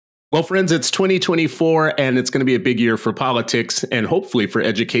Well, friends, it's 2024 and it's going to be a big year for politics and hopefully for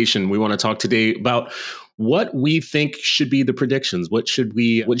education. We want to talk today about what we think should be the predictions. What should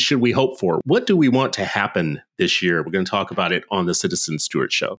we hope for? What do we want to happen this year? We're going to talk about it on the Citizen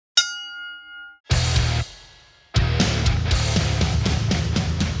Stewart Show.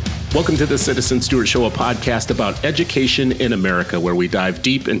 Welcome to the Citizen Stewart Show, a podcast about education in America, where we dive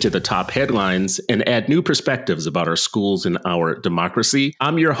deep into the top headlines and add new perspectives about our schools and our democracy.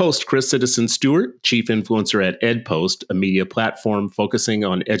 I'm your host, Chris Citizen Stewart, chief influencer at EdPost, a media platform focusing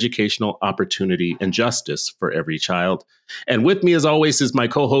on educational opportunity and justice for every child. And with me, as always, is my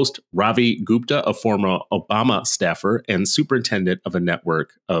co-host, Ravi Gupta, a former Obama staffer and superintendent of a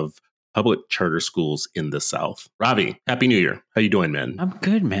network of public charter schools in the South. Ravi, Happy New Year. How you doing, man? I'm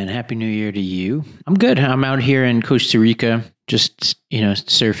good, man. Happy New Year to you. I'm good. I'm out here in Costa Rica, just,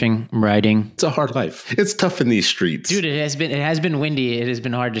 surfing, riding. It's a hard life. It's tough in these streets. Dude, it has been windy. It has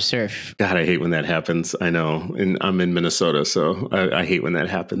been hard to surf. God, I hate when that happens. I know. And I'm in Minnesota, so I hate when that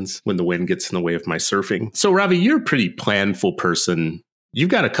happens, when the wind gets in the way of my surfing. So, Ravi, you're a pretty planful person. You've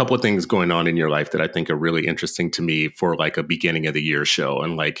got a couple of things going on in your life that I think are really interesting to me for like a beginning of the year show.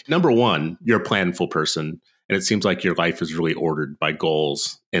 And like, number one, you're a planful person. And it seems like your life is really ordered by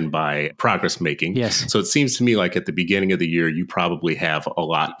goals and by progress making. Yes. So it seems to me like at the beginning of the year, you probably have a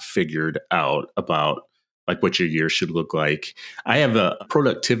lot figured out about like what your year should look like. I have a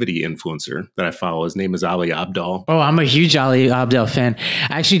productivity influencer that I follow. His name is Ali Abdaal. Oh, I'm a huge Ali Abdaal fan.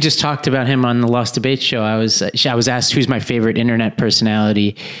 I actually just talked about him on the Lost Debate show. I was asked who's my favorite internet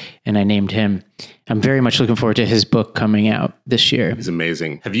personality, and I named him. I'm very much looking forward to his book coming out this year. He's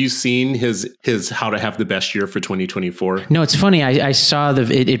amazing. Have you seen his How to Have the Best Year for 2024? No, it's funny. I saw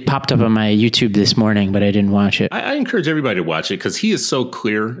it popped up on my YouTube this morning, but I didn't watch it. I encourage everybody to watch it because he is so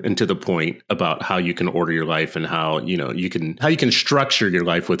clear and to the point about how you can order your life and how you can structure your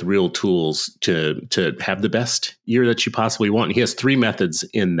life with real tools to have the best year that you possibly want. And he has 3 methods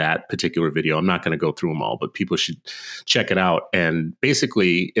in that particular video. I'm not going to go through them all, but people should check it out. And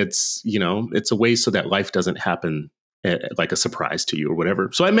basically, it's a way so that life doesn't happen like a surprise to you or whatever.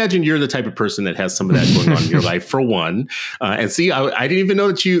 So I imagine you're the type of person that has some of that going on in your life, for one. And see, I didn't even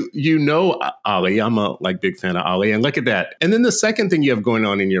know that you know Ali. I'm a big fan of Ali, and look at that. And then the second thing you have going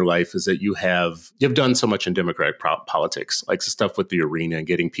on in your life is that you've done so much in Democratic politics, like stuff with the arena and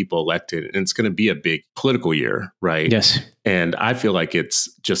getting people elected. And it's going to be a big political year, right? Yes. And I feel like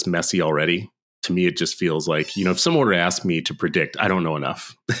it's just messy already. To me, it just feels like, if someone were to ask me to predict, I don't know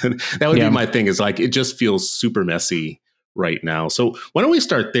enough. That would be my thing, is like, it just feels super messy right now. So why don't we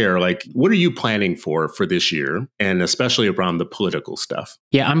start there? Like, what are you planning for this year? And especially around the political stuff.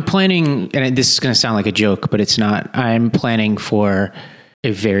 Yeah, I'm planning, and this is going to sound like a joke, but it's not. I'm planning for a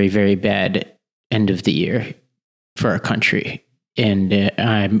very, very bad end of the year for our country. And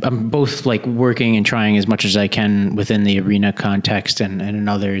I'm both like working and trying as much as I can within the arena context and in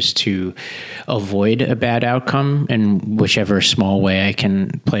others to avoid a bad outcome in whichever small way I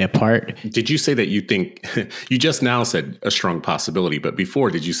can play a part. Did you say that you think, you just now said a strong possibility, but before,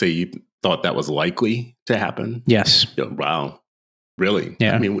 did you say you thought that was likely to happen? Yes. Wow. Really?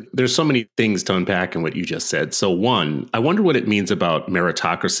 Yeah. I mean, there's so many things to unpack in what you just said. So one, I wonder what it means about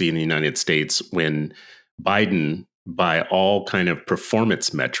meritocracy in the United States when Biden, by all kind of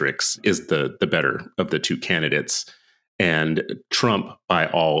performance metrics, is the better of the two candidates. And Trump, by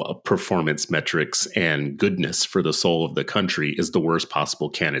all performance metrics and goodness for the soul of the country, is the worst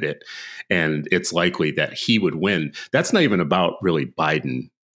possible candidate. And it's likely that he would win. That's not even about really Biden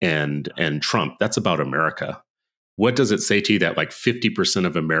and Trump. That's about America. What does it say to you that like 50%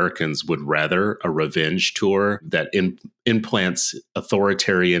 of Americans would rather a revenge tour that implants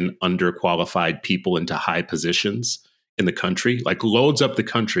authoritarian, underqualified people into high positions in the country, like loads up the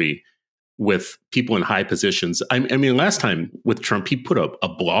country with people in high positions? I mean, last time with Trump, he put a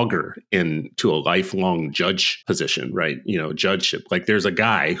blogger into a lifelong judge position, right? Judgeship. Like there's a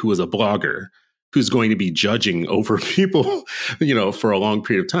guy who is a blogger who's going to be judging over people, for a long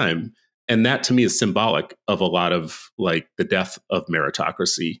period of time. And that to me is symbolic of a lot of like the death of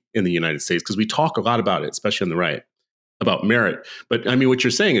meritocracy in the United States, because we talk a lot about it, especially on the right, about merit. But I mean, what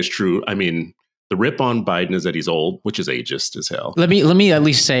you're saying is true. I mean, the rip on Biden is that he's old, which is ageist as hell. Let me at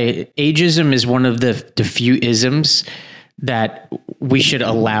least say ageism is one of the few isms that we should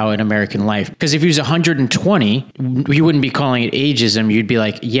allow in American life. Because if he was 120, you wouldn't be calling it ageism. You'd be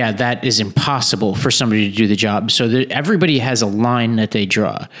like, yeah, that is impossible for somebody to do the job. So everybody has a line that they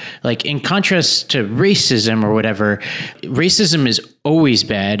draw. Like in contrast to racism or whatever, racism is always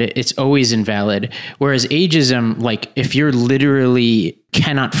bad. It's always invalid. Whereas ageism, like if you're literally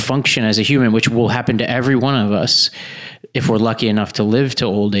cannot function as a human, which will happen to every one of us, if we're lucky enough to live to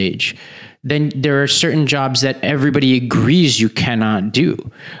old age, then there are certain jobs that everybody agrees you cannot do.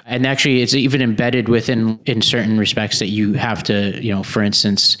 And actually, it's even embedded in certain respects that you have to, for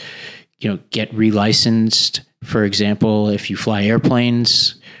instance, get relicensed. For example, if you fly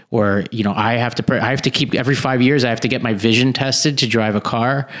airplanes, or, I have to keep every 5 years, I have to get my vision tested to drive a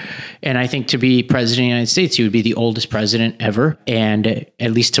car. And I think to be president of the United States, he would be the oldest president ever. And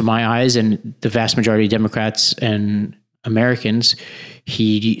at least to my eyes and the vast majority of Democrats and Americans,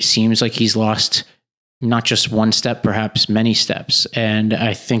 he seems like he's lost not just one step, perhaps many steps. And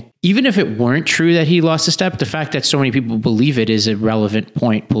I think even if it weren't true that he lost a step, the fact that so many people believe it is a relevant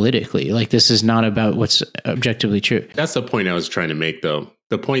point politically. Like, this is not about what's objectively true. That's the point I was trying to make, though.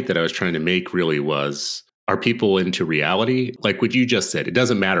 The point that I was trying to make really was, are people into reality? Like what you just said, it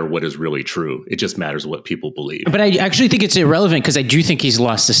doesn't matter what is really true. It just matters what people believe. But I actually think it's irrelevant because I do think he's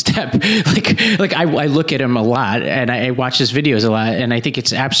lost a step. like I look at him a lot and I watch his videos a lot, and I think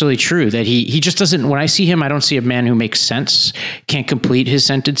it's absolutely true that he just doesn't, when I see him, I don't see a man who makes sense, can't complete his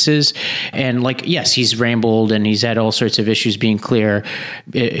sentences. And yes, he's rambled and he's had all sorts of issues being clear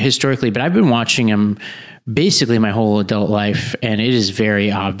historically, but I've been watching him basically my whole adult life, and it is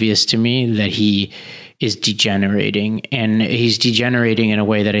very obvious to me that he is degenerating, and he's degenerating in a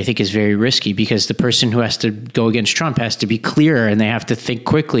way that I think is very risky, because the person who has to go against Trump has to be clear, and they have to think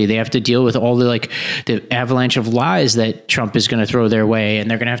quickly. They have to deal with all the avalanche of lies that Trump is going to throw their way, and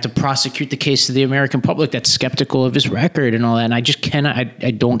they're going to have to prosecute the case to the American public that's skeptical of his record and all that. And I just cannot,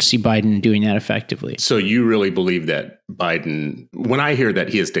 I don't see Biden doing that effectively. So you really believe that Biden, when I hear that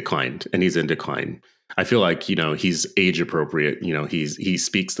he has declined and he's in decline, I feel like, he's age appropriate. He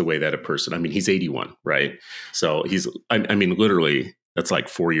speaks the way that a person, he's 81, right? So he's, literally, that's like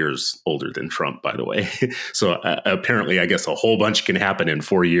 4 years older than Trump, by the way. So apparently, I guess a whole bunch can happen in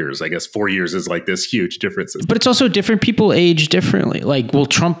 4 years. I guess 4 years is like this huge difference. But it's also different people age differently. Like, will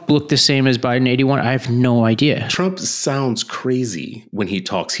Trump look the same as Biden 81? I have no idea. Trump sounds crazy when he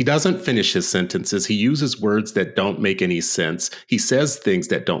talks. He doesn't finish his sentences. He uses words that don't make any sense. He says things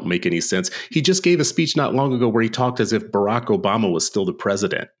that don't make any sense. He just gave a speech not long ago where he talked as if Barack Obama was still the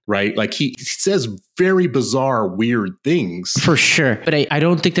president, right? Like he says very bizarre, weird things. For sure. But I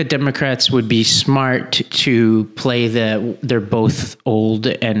don't think that Democrats would be smart to play they're both old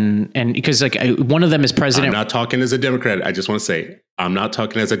and because one of them is president. I'm not talking as a Democrat. I just want to say, I'm not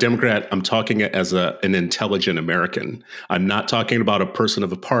talking as a Democrat. I'm talking as an intelligent American. I'm not talking about a person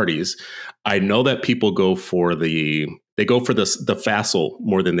of the parties. I know that people go for the facile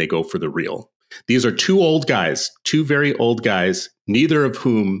more than they go for the real. These are two old guys, two very old guys, neither of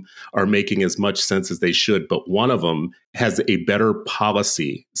whom are making as much sense as they should, but one of them has a better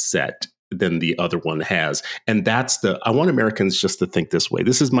policy set than the other one has. And I want Americans just to think this way.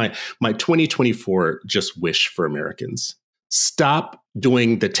 This is my 2024 just wish for Americans. Stop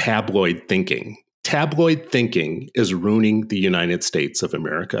doing the tabloid thinking. Tabloid thinking is ruining the United States of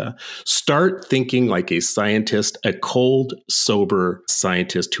America. Start thinking like a scientist, a cold, sober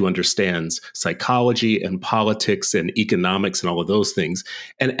scientist who understands psychology and politics and economics and all of those things,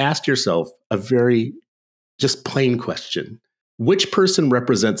 and ask yourself a very just plain question. Which person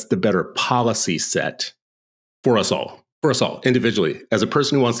represents the better policy set for us all? For us all, individually, as a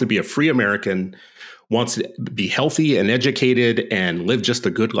person who wants to be a free American, wants to be healthy and educated and live just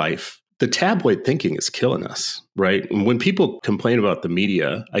a good life. The tabloid thinking is killing us, right? And when people complain about the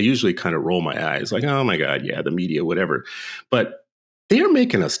media, I usually kind of roll my eyes like, oh my God, yeah, the media, whatever. But they are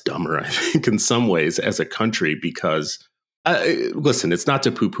making us dumber, I think, in some ways as a country because, listen, it's not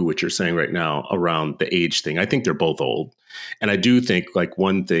to poo-poo what you're saying right now around the age thing. I think they're both old. And I do think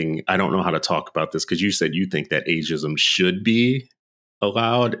one thing, I don't know how to talk about this because you said you think that ageism should be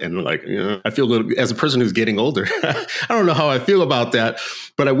allowed. And I feel a little, as a person who's getting older, I don't know how I feel about that,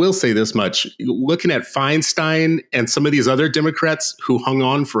 but I will say this much. Looking at Feinstein and some of these other Democrats who hung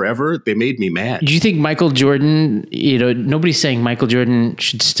on forever, they made me mad. Do you think Michael Jordan, nobody's saying Michael Jordan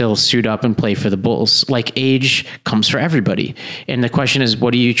should still suit up and play for the Bulls. Like, age comes for everybody. And the question is,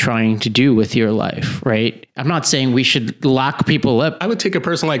 what are you trying to do with your life, right? I'm not saying we should lock people up. I would take a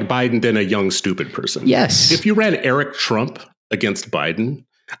person like Biden than a young, stupid person. Yes. If you ran Eric Trump against Biden,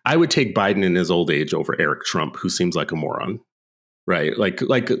 I would take Biden in his old age over Eric Trump, who seems like a moron, right?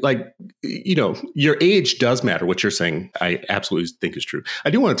 Your age does matter. What you're saying, I absolutely think is true. I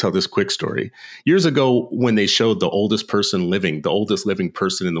do want to tell this quick story. Years ago, when they showed the oldest living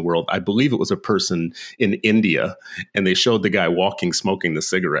person in the world, I believe it was a person in India, and they showed the guy walking, smoking the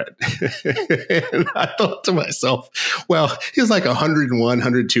cigarette. And I thought to myself, well, he was like 101,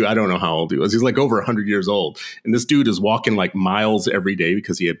 102. I don't know how old he was. He's like over 100 years old. And this dude is walking like miles every day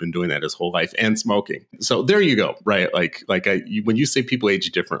because he had been doing that his whole life and smoking. So there you go, right? When you say people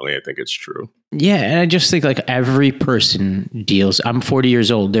age differently, I think it's true. Yeah. And I just think like every person deals. I'm 40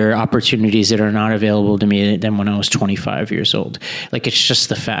 years old. There are opportunities that are not available to me than when I was 25 years old. Like, it's just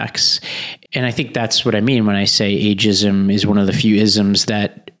the facts. And I think that's what I mean when I say ageism is one of the few isms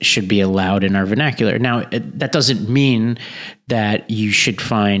that should be allowed in our vernacular. Now, that doesn't mean that you should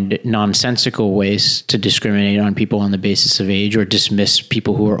find nonsensical ways to discriminate on people on the basis of age or dismiss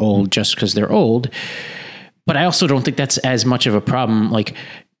people who are old just because they're old. But I also don't think that's as much of a problem. Like,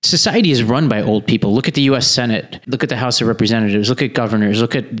 society is run by old people. Look at the US Senate, look at the House of Representatives, look at governors,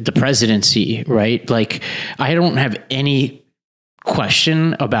 look at the presidency, right? Like, I don't have any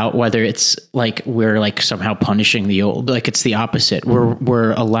question about whether it's like we're like somehow punishing the old. Like, it's the opposite.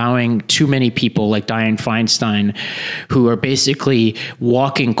 We're allowing too many people like Dianne Feinstein, who are basically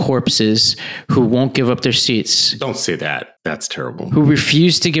walking corpses, who won't give up their seats. Don't say that. That's terrible. Who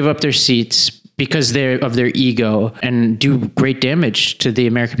refuse to give up their seats because of their ego and do great damage to the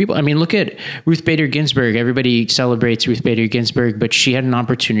American people. I mean, look at Ruth Bader Ginsburg. Everybody celebrates Ruth Bader Ginsburg, but she had an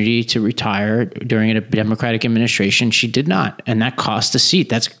opportunity to retire during a Democratic administration. She did not. And that cost a seat.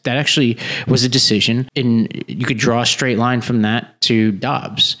 That actually was a decision. And you could draw a straight line from that to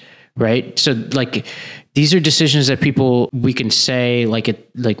Dobbs, right? So like, these are decisions that we can say like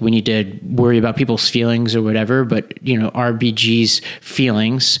we need to worry about people's feelings or whatever, but RBG's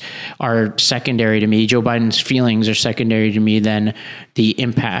feelings are secondary to me. Joe Biden's feelings are secondary to me than the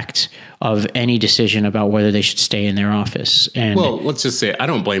impact of any decision about whether they should stay in their office. And well, let's just say I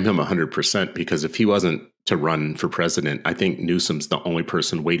don't blame him 100%, because if he wasn't to run for president, I think Newsom's the only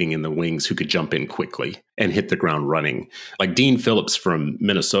person waiting in the wings who could jump in quickly and hit the ground running. Like Dean Phillips from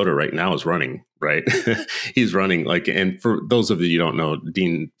Minnesota right now is running, right? He's running and for those of you who don't know,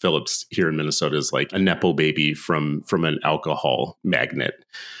 Dean Phillips here in Minnesota is like a Nepo baby from an alcohol magnet,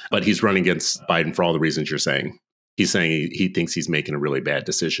 but he's running against Biden for all the reasons you're saying. He's saying he thinks he's making a really bad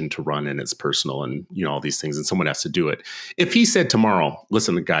decision to run, and it's personal and all these things, and someone has to do it. If he said tomorrow,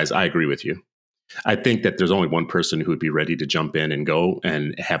 listen, guys, I agree with you. I think that there's only one person who would be ready to jump in and go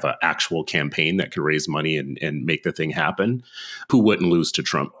and have an actual campaign that could raise money and make the thing happen, who wouldn't lose to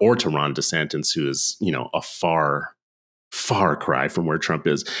Trump or to Ron DeSantis, who is, a far cry from where Trump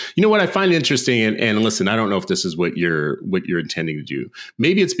is. You know what I find interesting, and listen, I don't know if this is what you're intending to do.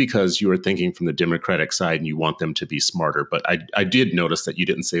 Maybe it's because you are thinking from the Democratic side and you want them to be smarter. But I did notice that you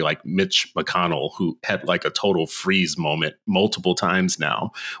didn't say like Mitch McConnell, who had like a total freeze moment multiple times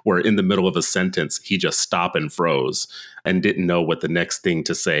now, where in the middle of a sentence, he just stopped and froze and didn't know what the next thing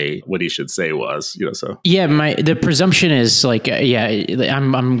to say, what he should say was, so. Yeah, the presumption is like,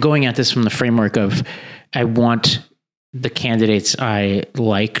 I'm going at this from the framework of, I want the candidates I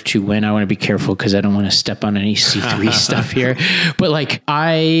like to win. I want to be careful because I don't want to step on any C3 stuff here. But like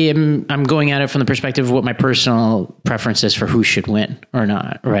I'm going at it from the perspective of what my personal preference is for who should win or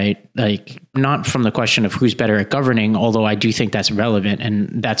not, right? Like not from the question of who's better at governing, although I do think that's relevant.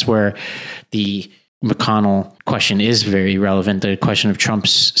 And that's where the McConnell question is very relevant. The question of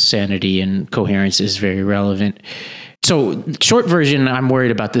Trump's sanity and coherence is very relevant. So short version, I'm worried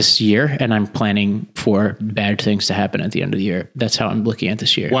about this year and I'm planning for bad things to happen at the end of the year. That's how I'm looking at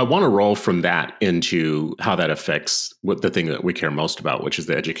this year. Well, I want to roll from that into how that affects what the thing that we care most about, which is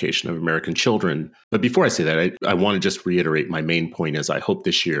the education of American children. But before I say that, I want to just reiterate my main point is I hope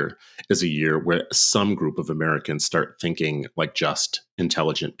this year is a year where some group of Americans start thinking like just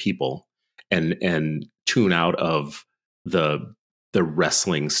intelligent people and tune out of the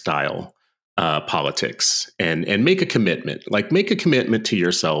wrestling style politics and make a commitment, to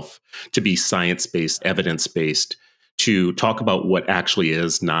yourself to be science-based, evidence-based, to talk about what actually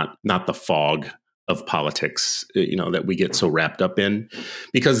is not the fog of politics, that we get so wrapped up in.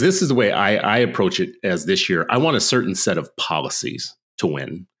 Because this is the way I approach it as this year. I want a certain set of policies to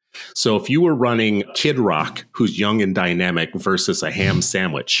win. So if you were running Kid Rock, who's young and dynamic, versus a ham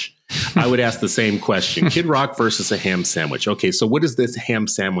sandwich, I would ask the same question. Kid Rock versus a ham sandwich. Okay, so what is this ham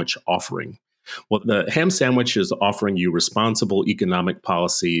sandwich offering? Well, the ham sandwich is offering you responsible economic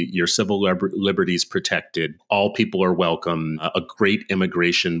policy, your civil liberties protected, all people are welcome, a great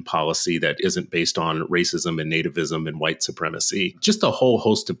immigration policy that isn't based on racism and nativism and white supremacy, just a whole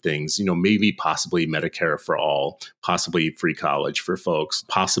host of things, maybe possibly Medicare for all, possibly free college for folks,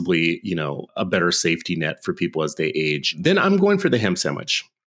 possibly, a better safety net for people as they age. Then I'm going for the ham sandwich.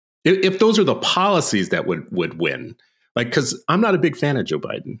 If those are the policies that would win. Because I'm not a big fan of Joe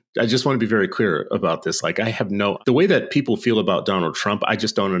Biden. I just want to be very clear about this. The way that people feel about Donald Trump, I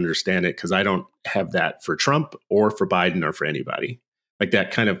just don't understand it because I don't have that for Trump or for Biden or for anybody. Like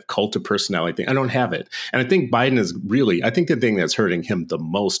that kind of cult of personality thing. I don't have it. And I think Biden is I think the thing that's hurting him the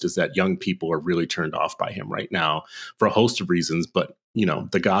most is that young people are really turned off by him right now for a host of reasons. But,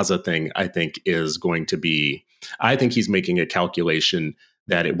 the Gaza thing, I think, is going to be, I think he's making a calculation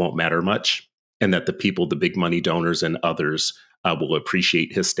that it won't matter much. And that the people, the big money donors and others will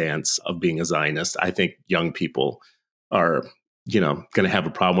appreciate his stance of being a Zionist. I think young people are, going to have a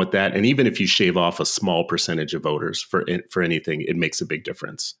problem with that. And even if you shave off a small percentage of voters for anything, it makes a big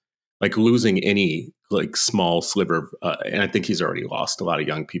difference. Like losing any small sliver, and I think he's already lost a lot of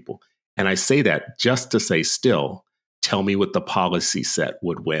young people. And I say that just to say still, tell me what the policy set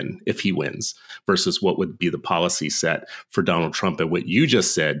would win if he wins versus what would be the policy set for Donald Trump. And what you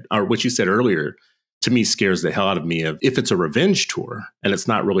just said, or what you said earlier, to me scares the hell out of me of if it's a revenge tour and it's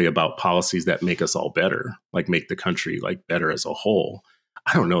not really about policies that make us all better, like make the country better as a whole.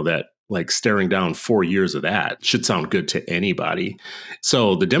 I don't know that staring down 4 years of that should sound good to anybody.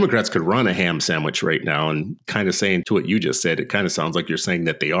 So the Democrats could run a ham sandwich right now and kind of saying to what you just said, it kind of sounds like you're saying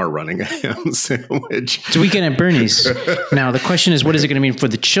that they are running a ham sandwich. It's weekend at Bernie's. Now, the question is, what is it going to mean for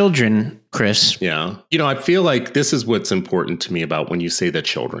the children, Chris? Yeah. I feel like this is what's important to me about when you say the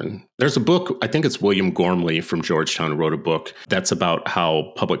children. There's a book, I think it's William Gormley from Georgetown who wrote a book that's about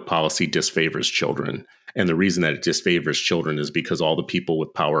how public policy disfavors children. And the reason that it disfavors children is because all the people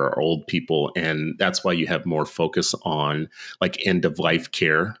with power are old people. And that's why you have more focus on end of life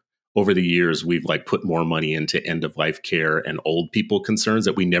care. Over the years, we've put more money into end of life care and old people concerns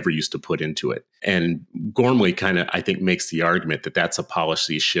that we never used to put into it. And Gormley kind of, I think, makes the argument that that's a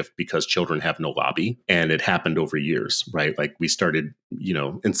policy shift because children have no lobby. And it happened over years, right? We started,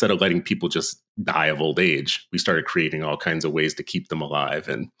 instead of letting people just die of old age, we started creating all kinds of ways to keep them alive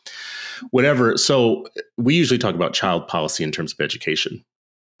and whatever. So we usually talk about child policy in terms of education.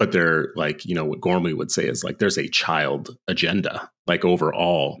 But they're what Gormley would say is there's a child agenda,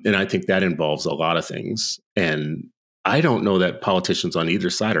 overall. And I think that involves a lot of things. And I don't know that politicians on either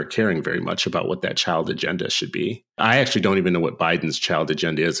side are caring very much about what that child agenda should be. I actually don't even know what Biden's child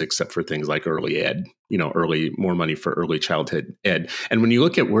agenda is, except for things like early ed, more money for early childhood ed. And when you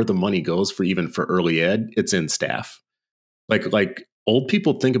look at where the money goes for early ed, it's in staff. Old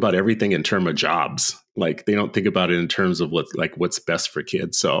people think about everything in terms of jobs. They don't think about it in terms of what's best for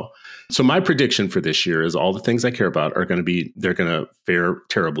kids. So my prediction for this year is all the things I care about are going to they're going to fare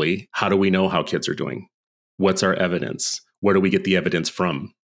terribly. How do we know how kids are doing? What's our evidence? Where do we get the evidence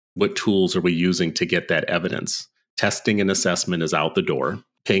from? What tools are we using to get that evidence? Testing and assessment is out the door.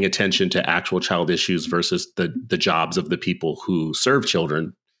 Paying attention to actual child issues versus the jobs of the people who serve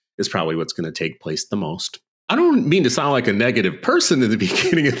children is probably what's going to take place the most. I don't mean to sound like a negative person in the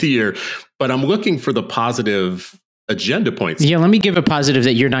beginning of the year, but I'm looking for the positive agenda points. Yeah, let me give a positive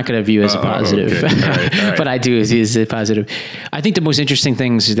that you're not going to view as a positive, okay. All right. But I do as a positive. I think the most interesting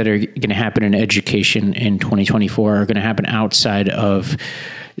things that are going to happen in education in 2024 are going to happen outside of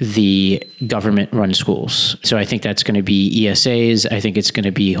the government-run schools. So I think that's going to be ESAs. I think it's going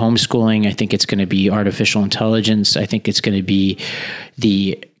to be homeschooling. I think it's going to be artificial intelligence. I think it's going to be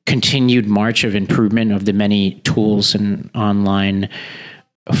the continued march of improvement of the many tools and online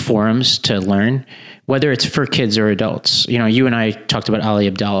forums to learn, whether it's for kids or adults. You and I talked about Ali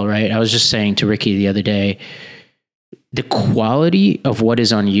Abdaal, right? I was just saying to Ricky the other day, the quality of what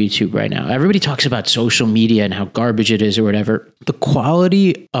is on YouTube right now. Everybody talks about social media and how garbage it is or whatever. The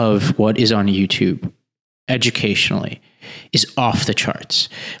quality of what is on YouTube educationally is off the charts.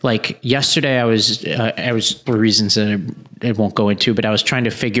 Yesterday, I was for reasons that I won't go into, but I was trying to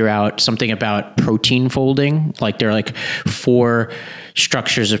figure out something about protein folding. There are 4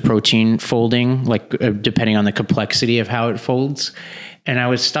 structures of protein folding, depending on the complexity of how it folds. And I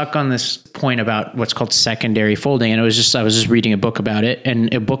was stuck on this point about what's called secondary folding. And I was just reading a book about it,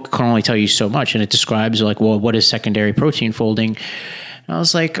 and a book can only tell you so much. And it describes what is secondary protein folding? And I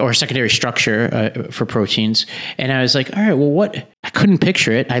was or secondary structure for proteins. And I was all right, well, what? I couldn't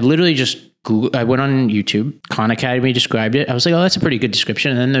picture it. I literally just Google, I went on YouTube, Khan Academy described it. I was like, oh, that's a pretty good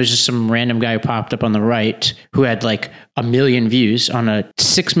description. And then there's just some random guy who popped up on the right who had like 1 million views on a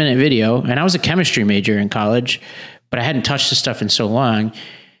 6-minute video. And I was a chemistry major in college, but I hadn't touched this stuff in so long.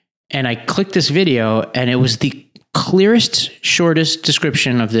 And I clicked this video and it was the clearest, shortest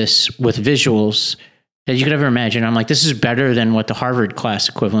description of this with visuals that you could ever imagine. I'm like, this is better than what the Harvard class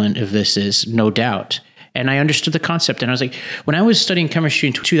equivalent of this is, no doubt. And I understood the concept. And I was like, when I was studying chemistry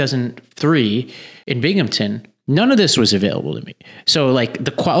in 2003 in Binghamton, none of this was available to me. So like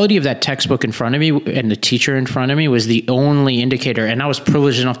the quality of that textbook in front of me and the teacher in front of me was the only indicator. And I was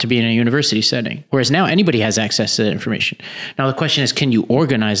privileged enough to be in a university setting. Whereas now anybody has access to that information. Now the question is, can you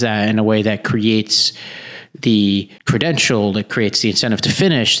organize that in a way that creates the credential, that creates the incentive to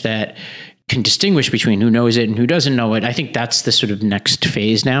finish, that can distinguish between who knows it and who doesn't know it? I think that's the sort of next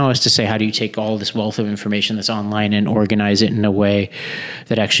phase now, is to say, how do you take all this wealth of information that's online and organize it in a way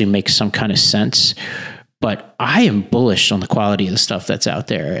that actually makes some kind of sense? But I am bullish on the quality of the stuff that's out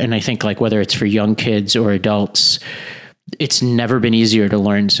there. And I think like whether it's for young kids or adults, it's never been easier to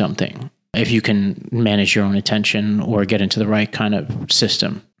learn something if you can manage your own attention or get into the right kind of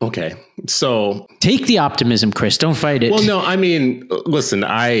system. Okay. So take the optimism, Chris. Don't fight it. Well, no, I mean, listen,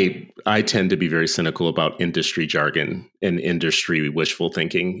 I tend to be very cynical about industry jargon and industry wishful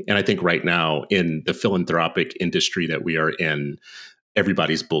thinking. And I think right now in the philanthropic industry that we are in,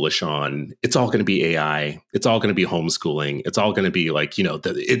 everybody's bullish on, it's all going to be AI. It's all going to be homeschooling. It's all going to be like,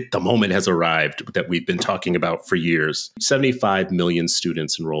 the moment has arrived that we've been talking about for years. 75 million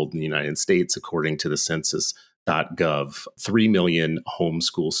students enrolled in the United States, according to the census.gov, 3 million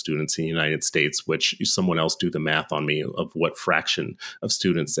homeschool students in the United States, which someone else do the math on me of what fraction of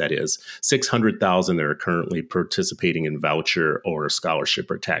students that is. 600,000 that are currently participating in voucher or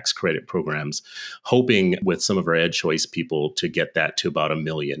scholarship or tax credit programs, hoping with some of our EdChoice people to get that to about 1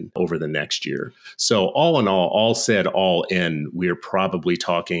 million over the next year. So all in all said, all in, we're probably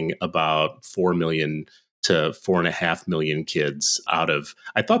talking about 4 million to 4.5 million kids out of,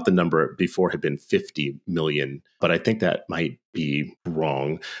 I thought the number before had been 50 million, but I think that might be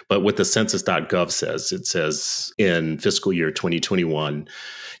wrong. But what the census.gov says, it says in fiscal year 2021,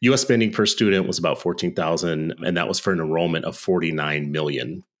 U.S. spending per student was about $14,000, and that was for an enrollment of 49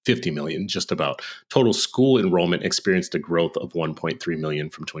 million. 50 million, just about. Total school enrollment experienced a growth of 1.3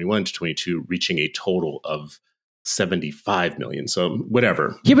 million from 21 to 22, reaching a total of 75 million. So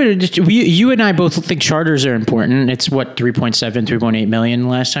whatever. Yeah, but you and I both think charters are important. It's what, 3.7, 3.8 million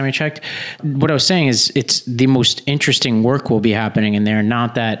last time I checked. What I was saying is it's the most interesting work will be happening in there.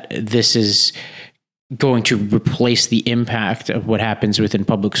 Not that this is going to replace the impact of what happens within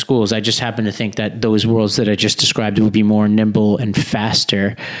public schools. I just happen to think that those worlds that I just described would be more nimble and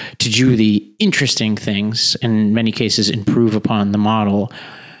faster to do the interesting things, and in many cases improve upon the model.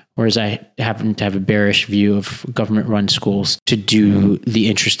 Whereas I happen to have a bearish view of government-run schools to do the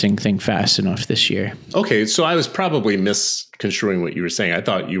interesting thing fast enough this year. Okay, so I was probably misconstruing what you were saying. I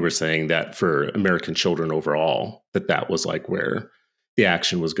thought you were saying that for American children overall, that was like where the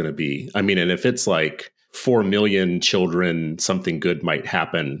action was going to be. I mean, and if it's like 4 million children, something good might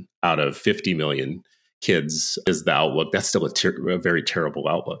happen out of 50 million kids is the outlook. That's still a very terrible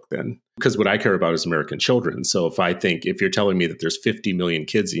outlook then. Because what I care about is American children. So if you're telling me that there's 50 million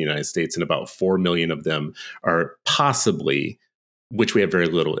kids in the United States and about 4 million of them are possibly, which we have very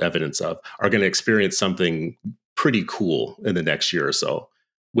little evidence of, are going to experience something pretty cool in the next year or so,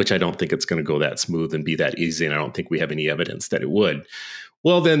 which I don't think it's going to go that smooth and be that easy. And I don't think we have any evidence that it would.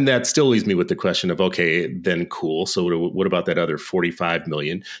 Well, then that still leaves me with the question of, okay, then cool. So what about that other 45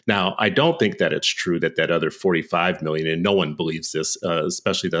 million? Now, I don't think that it's true that other 45 million, and no one believes this,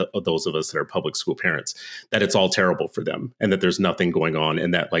 especially those of us that are public school parents, that it's all terrible for them and that there's nothing going on,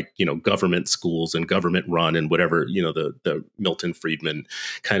 and that government schools and government run and whatever, the Milton Friedman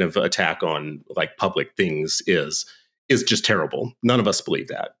kind of attack on like public things is just terrible. None of us believe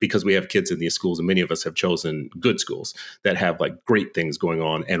that, because we have kids in these schools, and many of us have chosen good schools that have like great things going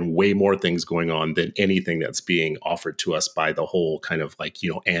on and way more things going on than anything that's being offered to us by the whole kind of like,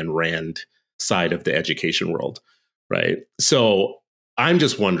 Ayn Rand side of the education world. Right. So I'm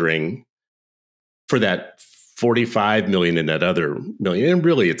just wondering, for that 45 million and that other million, and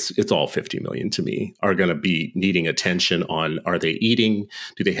really it's all 50 million to me, are going to be needing attention on, are they eating?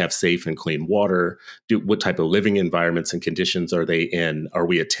 Do they have safe and clean water? What type of living environments and conditions are they in? Are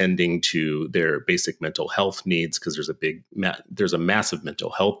we attending to their basic mental health needs? Because there's a massive mental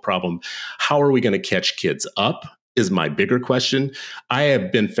health problem. How are we going to catch kids up is my bigger question. I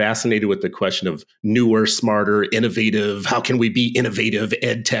have been fascinated with the question of newer, smarter, innovative. How can we be innovative,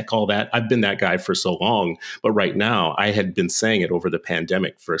 ed tech, all that? I've been that guy for so long. But right now, I had been saying it over the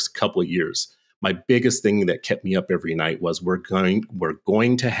pandemic for a couple of years. My biggest thing that kept me up every night was we're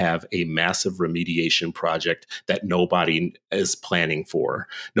going to have a massive remediation project that nobody is planning for.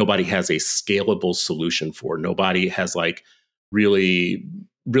 Nobody has a scalable solution for. Nobody has really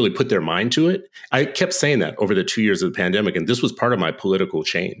put their mind to it. I kept saying that over the 2 years of the pandemic, and this was part of my political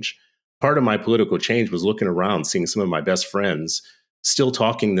change. Part of my political change was looking around, seeing some of my best friends still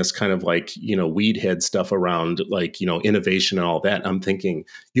talking this kind of weed head stuff around innovation and all that. I'm thinking,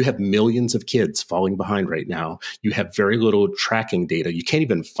 you have millions of kids falling behind right now. You have very little tracking data. You can't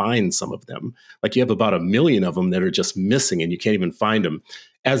even find some of them. You have about 1 million of them that are just missing and you can't even find them.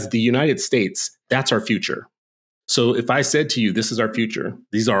 As the United States, that's our future. So if I said to you, this is our future,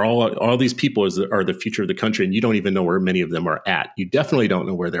 these are all these people are the future of the country, and you don't even know where many of them are at. You definitely don't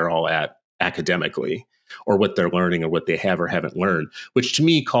know where they're all at academically or what they're learning or what they have or haven't learned, which to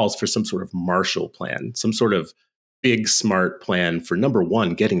me calls for some sort of Marshall Plan, some sort of big, smart plan for, number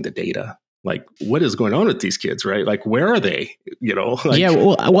one, getting the data. What is going on with these kids, right? Where are they? Yeah,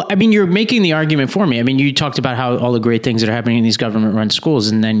 well, I mean, you're making the argument for me. I mean, you talked about how all the great things that are happening in these government-run schools,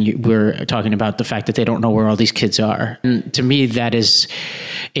 and then we're talking about the fact that they don't know where all these kids are. And to me, that is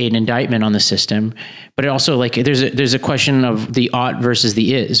an indictment on the system. But it also, there's a question of the ought versus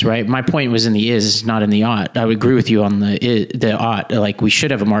the is, right? My point was in the is, not in the ought. I would agree with you on the ought. We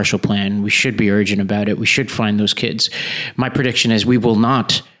should have a Marshall Plan. We should be urgent about it. We should find those kids. My prediction is we will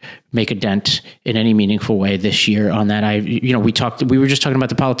not make a dent in any meaningful way this year on that. We were just talking about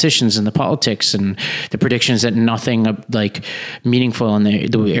the politicians and the politics and the predictions that nothing meaningful in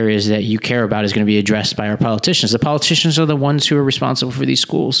the areas that you care about is going to be addressed by our politicians. The politicians are the ones who are responsible for these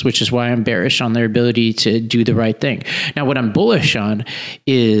schools, which is why I'm bearish on their ability to do the right thing. Now, what I'm bullish on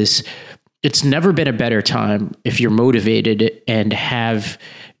is it's never been a better time if you're motivated and have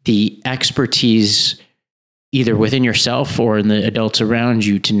the expertise either within yourself or in the adults around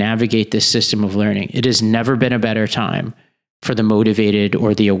you to navigate this system of learning. It has never been a better time for the motivated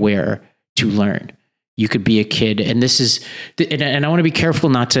or the aware to learn. You could be a kid, and this is, and I want to be careful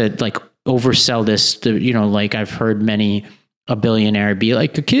not to oversell this. I've heard a billionaire be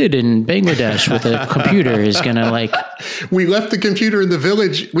like, a kid in Bangladesh with a computer is going to we left the computer in the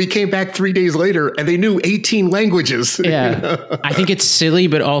village. We came back 3 days later and they knew 18 languages. Yeah. I think it's silly,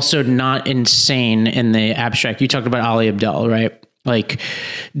 but also not insane in the abstract. You talked about Ali Abdaal, right?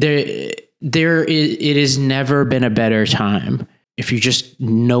 It has never been a better time if you just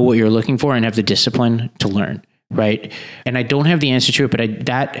know what you're looking for and have the discipline to learn. Right. And I don't have the answer to it, but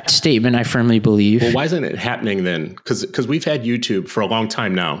that statement, I firmly believe. Well, why isn't it happening then? Because we've had YouTube for a long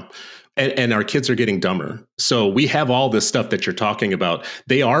time now. And our kids are getting dumber. So we have all this stuff that you're talking about.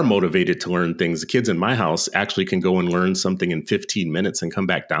 They are motivated to learn things. The kids in my house actually can go and learn something in 15 minutes and come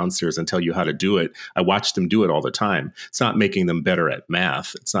back downstairs and tell you how to do it. I watch them do it all the time. It's not making them better at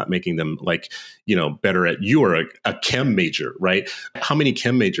math. It's not making them better at, you are a chem major, right? How many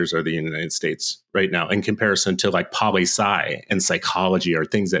chem majors are there in the United States right now in comparison to poli-sci and psychology are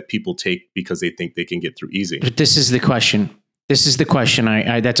things that people take because they think they can get through easy? But this is the question. This is the question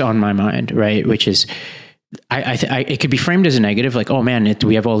that's on my mind, right? Which is, it could be framed as a negative, oh man,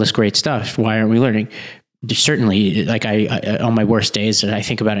 we have all this great stuff. Why aren't we learning? Certainly, on my worst days, I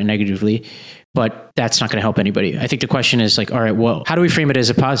think about it negatively, but that's not going to help anybody. I think the question is all right, well, how do we frame it as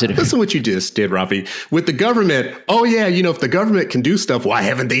a positive? Listen what you just did, Rafi. With the government, oh yeah, if the government can do stuff, why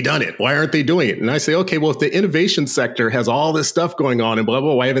haven't they done it? Why aren't they doing it? And I say, okay, well, if the innovation sector has all this stuff going on and blah,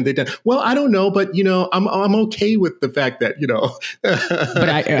 blah, why haven't they done it? Well, I don't know, but I'm okay with the fact that, But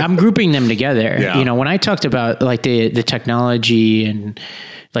I'm grouping them together. Yeah. When I talked about the technology and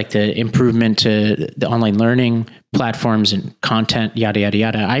the improvement to the online learning platforms and content, yada, yada,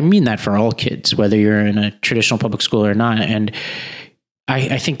 yada. I mean that for all kids, whether you're in a traditional public school or not. And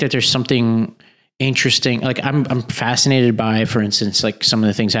I think that there's something interesting. I'm fascinated by, for instance, some of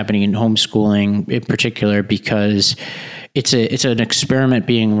the things happening in homeschooling in particular, because it's an experiment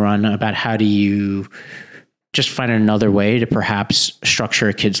being run about how do you just find another way to perhaps structure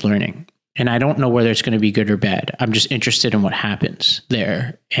a kid's learning. And I don't know whether it's going to be good or bad. I'm just interested in what happens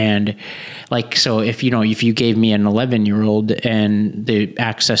there. And so if you gave me an 11-year-old and the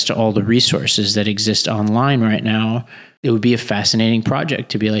access to all the resources that exist online right now, it would be a fascinating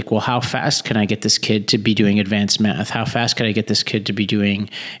project to be well, how fast can I get this kid to be doing advanced math? How fast can I get this kid to be doing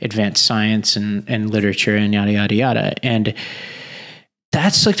advanced science and literature and yada, yada, yada? And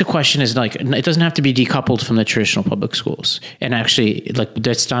That's like the question is like, it doesn't have to be decoupled from the traditional public schools. And actually, like,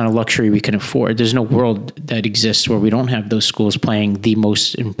 that's not a luxury we can afford. There's no world that exists where we don't have those schools playing the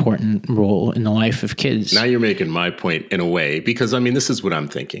most important role in the life of kids. Now you're making my point in a way, because I mean, this is what I'm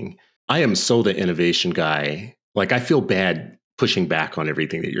thinking. I am so the innovation guy. Like, I feel bad pushing back on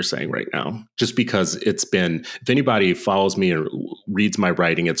everything that you're saying right now, just because it's been, if anybody follows me or reads my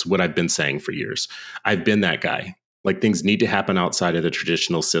writing, it's what I've been saying for years. I've been that guy. Like, things need to happen outside of the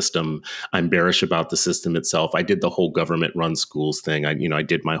traditional system. I'm bearish about the system itself. I did the whole government run schools thing. I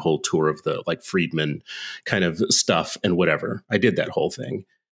did my whole tour of the like Friedman kind of stuff and whatever. I did that whole thing.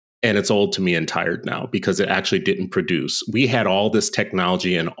 And it's old to me and tired now because it actually didn't produce. We had all this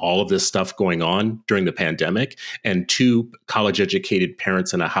technology and all of this stuff going on during the pandemic, and 2 college educated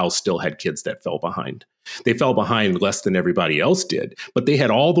parents in a house still had kids that fell behind. They fell behind less than everybody else did, but they had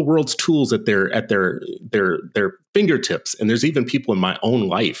all the world's tools at their fingertips. And there's even people in my own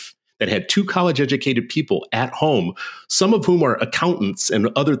life that had 2 college educated people at home, some of whom are accountants and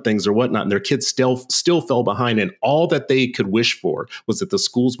other things or whatnot, and their kids still fell behind. And all that they could wish for was that the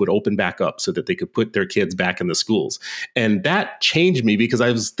schools would open back up so that they could put their kids back in the schools. And that changed me, because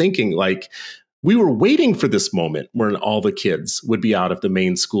I was thinking, like, we were waiting for this moment when all the kids would be out of the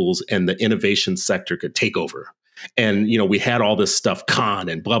main schools and the innovation sector could take over. And, we had all this stuff, Khan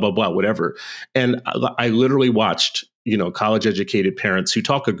and blah, blah, blah, whatever. And I literally watched, college educated parents who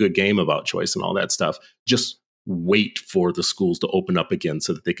talk a good game about choice and all that stuff, just wait for the schools to open up again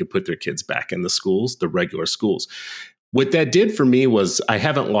so that they could put their kids back in the schools, the regular schools. What that did for me was I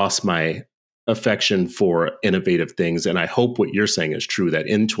haven't lost my affection for innovative things. And I hope what you're saying is true, that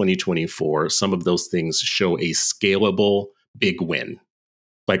in 2024, some of those things show a scalable big win.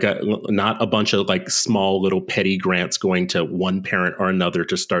 Like not a bunch of like small little petty grants going to one parent or another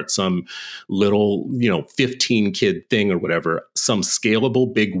to start some little, 15 kid thing or whatever, some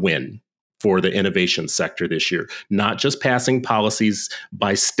scalable big win for the innovation sector this year, not just passing policies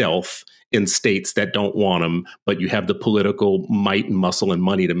by stealth in states that don't want them, but you have the political might and muscle and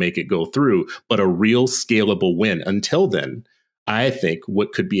money to make it go through, but a real scalable win. Until then, I think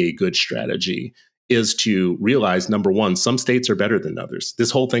what could be a good strategy is to realize, number one, some states are better than others.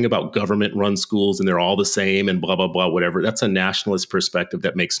 This whole thing about government run schools and they're all the same and blah, blah, blah, whatever, that's a nationalist perspective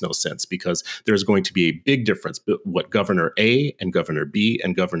that makes no sense, because there's going to be a big difference what Governor A and Governor B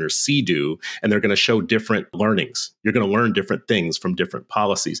and Governor C do, and they're going to show different learnings. You're going to learn different things from different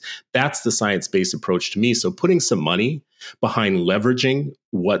policies. That's the science-based approach to me. So putting some money behind leveraging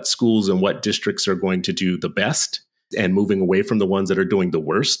what schools and what districts are going to do the best and moving away from the ones that are doing the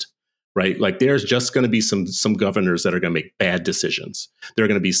worst, right? Like, there's just going to be some governors that are going to make bad decisions. There are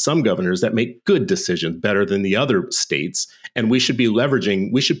going to be some governors that make good decisions better than the other states. And we should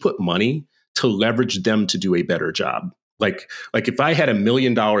put money to leverage them to do a better job. Like if I had $1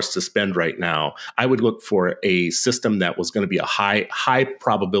 million to spend right now, I would look for a system that was going to be a high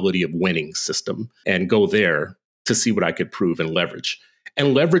probability of winning system and go there to see what I could prove and leverage.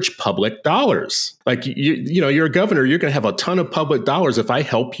 And leverage public dollars. Like, you're a governor, you're going to have a ton of public dollars. If I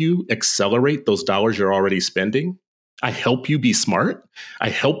help you accelerate those dollars you're already spending, I help you be smart. I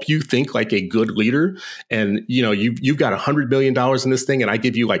help you think like a good leader. And, you've got $100 million in this thing, and I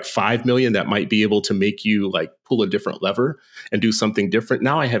give you like 5 million that might be able to make you like pull a different lever and do something different.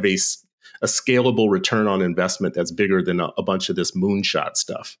 Now I have a scalable return on investment that's bigger than a bunch of this moonshot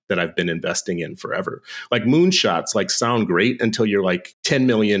stuff that I've been investing in forever. Like, moonshots like sound great until you're like 10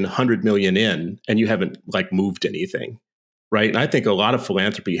 million, 100 million in, and you haven't like moved anything. Right. And I think a lot of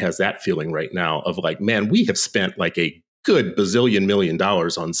philanthropy has that feeling right now of like, man, we have spent like a good bazillion $1 million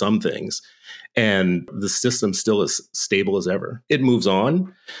on some things, and the system still is stable as ever. It moves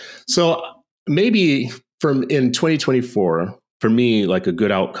on. So maybe in 2024, for me, like a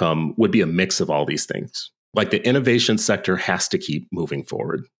good outcome would be a mix of all these things. Like, the innovation sector has to keep moving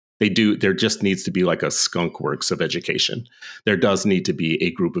forward. There just needs to be like a skunk works of education. There does need to be a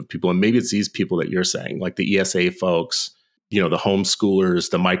group of people. And maybe it's these people that you're saying, like the ESA folks, the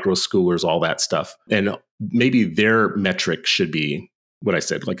homeschoolers, the micro schoolers, all that stuff. And maybe their metric should be what I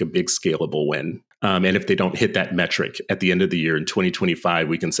said, like a big scalable win. And if they don't hit that metric at the end of the year in 2025,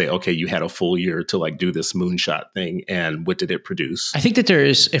 we can say, okay, you had a full year to like do this moonshot thing. And what did it produce? I think that there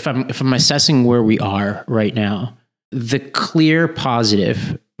is, if I'm assessing where we are right now, the clear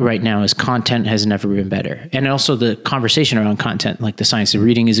positive right now is content has never been better. And also the conversation around content, like the science of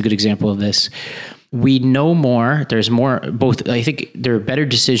reading is a good example of this. We know more. There's more, both, I think there are better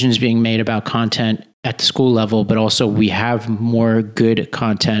decisions being made about content at the school level, but also we have more good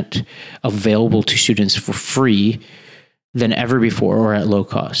content available to students for free than ever before or at low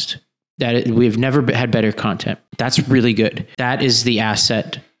cost. We've never had better content. That's really good. That is the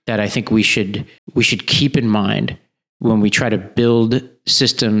asset that I think we should keep in mind when we try to build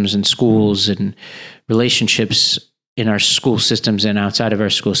systems and schools and relationships in our school systems and outside of our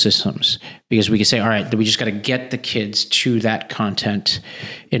school systems, because we can say, all right, we just got to get the kids to that content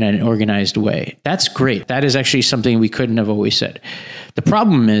in an organized way. That's great. That is actually something we couldn't have always said. The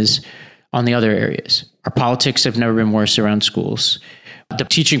problem is on the other areas. Our politics have never been worse around schools. The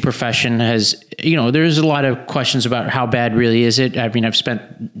teaching profession has, there's a lot of questions about how bad really is it. I mean, I've spent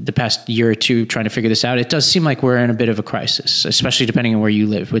the past year or two trying to figure this out. It does seem like we're in a bit of a crisis, especially depending on where you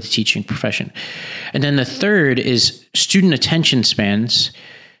live with the teaching profession. And then the third is student attention spans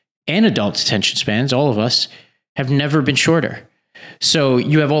and adult attention spans, all of us, have never been shorter. So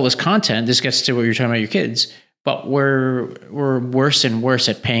you have all this content. This gets to what you're talking about your kids. But we're worse and worse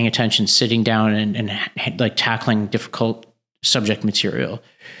at paying attention, sitting down and like tackling difficult subject material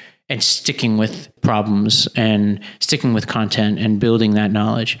and sticking with problems and sticking with content and building that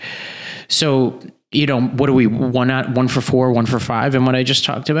knowledge. So, what do we, one for 4, 1 for 5 and what I just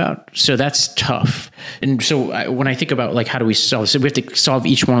talked about? So that's tough. And so when I think about like, how do we solve, so we have to solve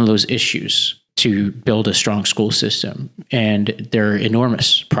each one of those issues to build a strong school system, and they're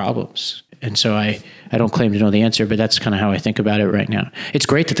enormous problems. And so I don't claim to know the answer, but that's kind of how I think about it right now. It's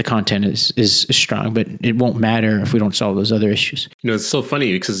great that the content is strong, but it won't matter if we don't solve those other issues. It's so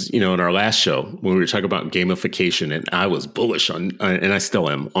funny because, in our last show, when we were talking about gamification, and I was bullish on, and I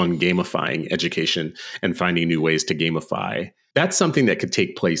still am, on gamifying education and finding new ways to gamify. That's something that could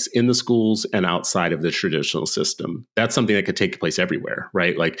take place in the schools and outside of the traditional system. That's something that could take place everywhere,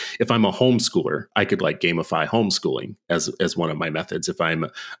 right? Like if I'm a homeschooler, I could like gamify homeschooling as one of my methods. If I'm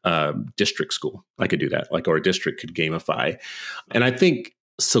a district school, I could do that, or a district could gamify. And I think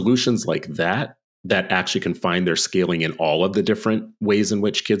solutions like that actually can find their scaling in all of the different ways in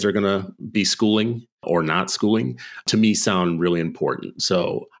which kids are going to be schooling or not schooling, to me sound really important.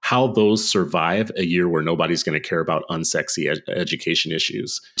 So how those survive a year where nobody's going to care about unsexy education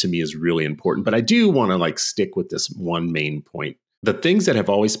issues, to me is really important. But I do want to stick with this one main point. The things that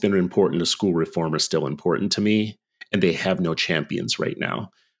have always been important to school reform are still important to me, and they have no champions right now.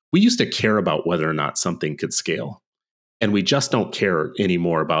 We used to care about whether or not something could scale. And we just don't care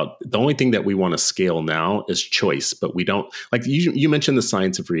anymore about, the only thing that we want to scale now is choice, but we don't, like you mentioned the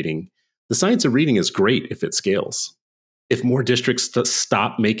science of reading. The science of reading is great if it scales. If more districts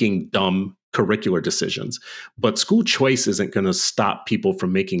stop making dumb curricular decisions. But school choice isn't going to stop people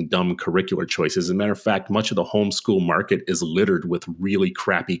from making dumb curricular choices. As a matter of fact, much of the homeschool market is littered with really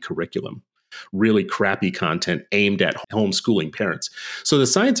crappy curriculum, really crappy content aimed at homeschooling parents. So the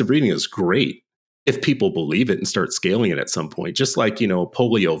science of reading is great if people believe it and start scaling it at some point. Just like,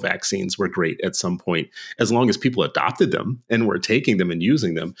 polio vaccines were great at some point, as long as people adopted them and were taking them and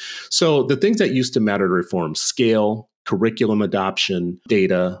using them. So the things that used to matter to reform: scale, curriculum adoption,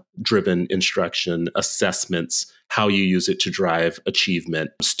 data-driven instruction, assessments, how you use it to drive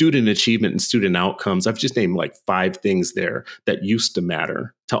achievement, student achievement and student outcomes. I've just named 5 things there that used to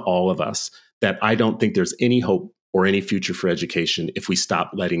matter to all of us, that I don't think there's any hope or any future for education if we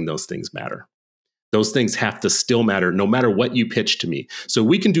stop letting those things matter. Those things have to still matter no matter what you pitch to me. So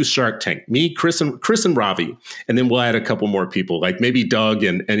we can do Shark Tank, me, Chris and Ravi, and then we'll add a couple more people, like maybe Doug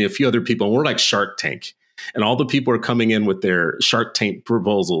and a few other people. And we're like Shark Tank. And all the people are coming in with their Shark Tank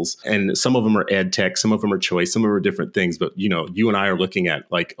proposals. And some of them are ed tech, some of them are choice, some of them are different things. But, you and I are looking at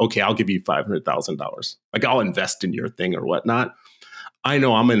okay, I'll give you $500,000. I'll invest in your thing or whatnot. I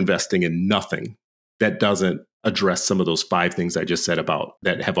know I'm investing in nothing that doesn't address some of those 5 things I just said about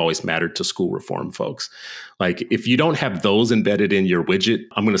that have always mattered to school reform folks. If you don't have those embedded in your widget,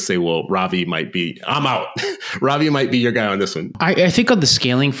 I'm going to say, well, Ravi might be, I'm out. Ravi might be your guy on this one. I think on the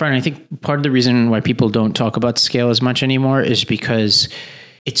scaling front, I think part of the reason why people don't talk about scale as much anymore is because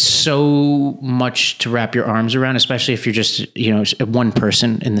it's so much to wrap your arms around, especially if you're just, one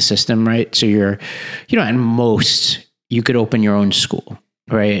person in the system, right? So you're, at most, you could open your own school.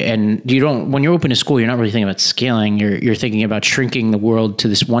 Right. And when you're open a school, you're not really thinking about scaling. You're thinking about shrinking the world to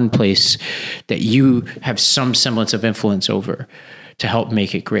this one place that you have some semblance of influence over to help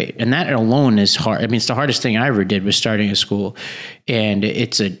make it great. And that alone is hard. I mean, it's the hardest thing I ever did was starting a school. And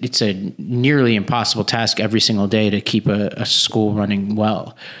it's a nearly impossible task every single day to keep a school running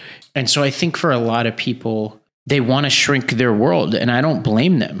well. And so I think for a lot of people, they want to shrink their world, and I don't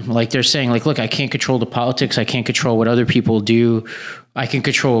blame them. They're saying, look, I can't control the politics. I can't control what other people do. I can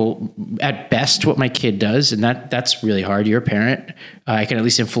control at best what my kid does. And that's really hard. You're a parent. I can at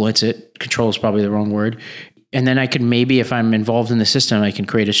least influence it. Control is probably the wrong word. And then I could maybe, if I'm involved in the system, I can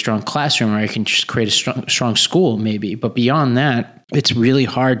create a strong classroom, or I can just create a strong school maybe. But beyond that, it's really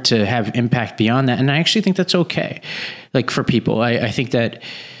hard to have impact beyond that. And I actually think that's okay. Like for people, I think that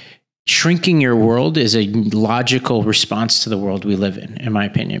shrinking your world is a logical response to the world we live in my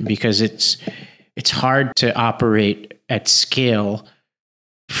opinion, because it's hard to operate at scale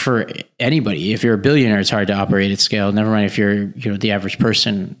for anybody. If you're a billionaire, it's hard to operate at scale. Never mind if you're, the average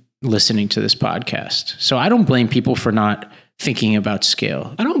person listening to this podcast. So I don't blame people for not thinking about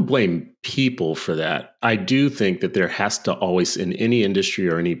scale. I don't blame people for that. I do think that there has to always, in any industry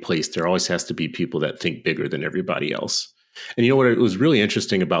or any place, there always has to be people that think bigger than everybody else. And you know what? It was really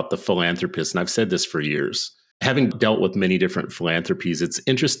interesting about the philanthropists, and I've said this for years. Having dealt with many different philanthropies, it's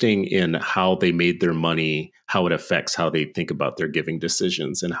interesting in how they made their money, how it affects how they think about their giving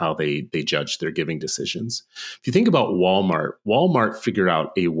decisions and how they judge their giving decisions. If you think about Walmart figured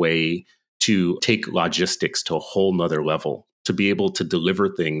out a way to take logistics to a whole nother level, to be able to deliver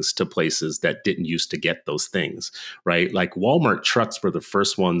things to places that didn't used to get those things, right? Like Walmart trucks were the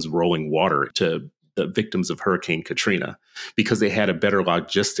first ones rolling water to the victims of Hurricane Katrina because they had a better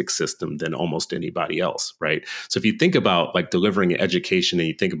logistics system than almost anybody else, right? So if you think about like delivering education and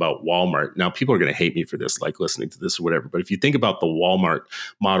you think about Walmart, now people are going to hate me for this, like listening to this or whatever, but if you think about the Walmart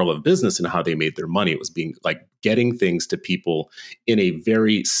model of business and how they made their money, it was being like getting things to people in a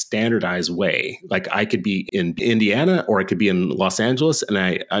very standardized way. Like I could be in Indiana or I could be in Los Angeles, and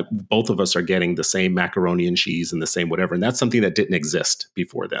I both of us are getting the same macaroni and cheese and the same whatever. And that's something that didn't exist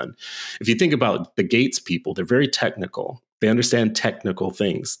before then. If you think about the Gates people, they're very technical. They understand technical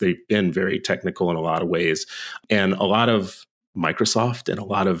things. They've been very technical in a lot of ways. And a lot of Microsoft and a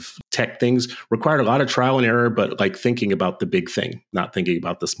lot of tech things required a lot of trial and error, but like thinking about the big thing, not thinking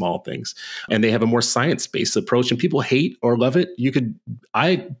about the small things. And they have a more science-based approach, and people hate or love it.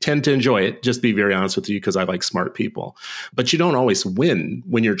 I tend to enjoy it, just be very honest with you, because I like smart people. But you don't always win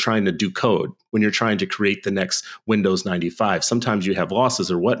when you're trying to do code, when you're trying to create the next Windows 95. Sometimes you have losses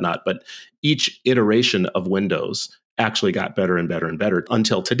or whatnot, but each iteration of Windows actually got better and better and better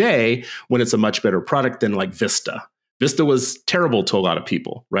until today, when it's a much better product than like Vista. Vista was terrible to a lot of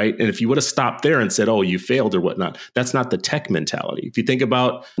people, right? And if you would have stopped there and said, oh, you failed or whatnot, that's not the tech mentality. If you think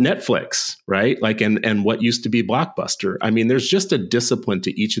about Netflix, right? Like, and what used to be Blockbuster, I mean, there's just a discipline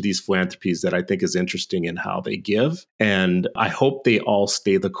to each of these philanthropies that I think is interesting in how they give. And I hope they all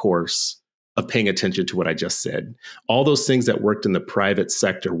stay the course of paying attention to what I just said. All those things that worked in the private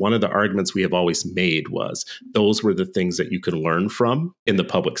sector, one of the arguments we have always made was those were the things that you could learn from in the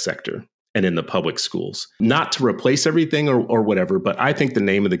public sector and in the public schools. Not to replace everything or whatever, but I think the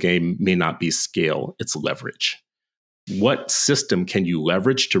name of the game may not be scale, it's leverage. What system can you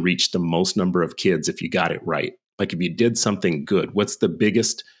leverage to reach the most number of kids if you got it right? Like if you did something good, what's the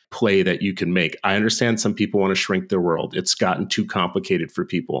biggest play that you can make? I understand some people want to shrink their world. It's gotten too complicated for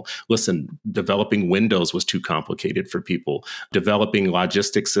people. Listen, developing Windows was too complicated for people. Developing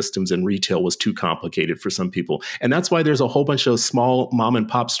logistics systems in retail was too complicated for some people. And that's why there's a whole bunch of small mom and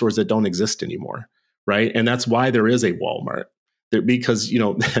pop stores that don't exist anymore, right? And that's why there is a Walmart. Because,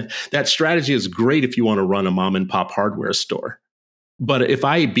 that strategy is great if you want to run a mom and pop hardware store. But if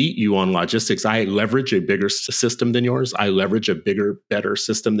I beat you on logistics, I leverage a bigger system than yours, I leverage a bigger, better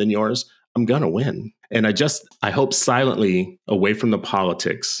system than yours, I'm going to win. And I hope silently, away from the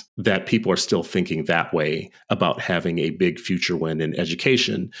politics, that people are still thinking that way about having a big future win in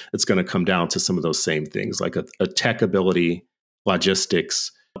education. It's going to come down to some of those same things, like a tech ability,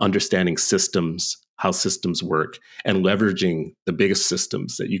 logistics, understanding systems, how systems work, and leveraging the biggest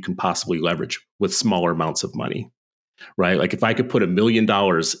systems that you can possibly leverage with smaller amounts of money. Right? Like if I could put $1 million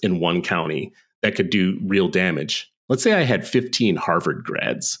in one county that could do real damage. Let's say I had 15 Harvard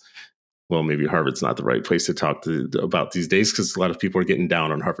grads. Well, maybe Harvard's not the right place to talk about these days because a lot of people are getting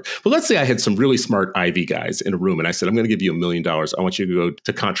down on Harvard. But let's say I had some really smart Ivy guys in a room and I said, I'm going to give you $1 million. I want you to go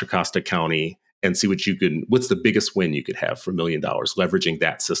to Contra Costa County and see what's the biggest win you could have for $1 million, leveraging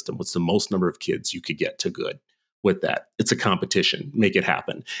that system. What's the most number of kids you could get to good? With that, it's a competition. Make it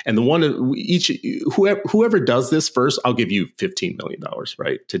happen. And whoever does this first, I'll give you $15 million,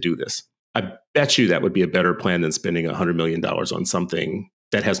 right, to do this. I bet you that would be a better plan than spending $100 million on something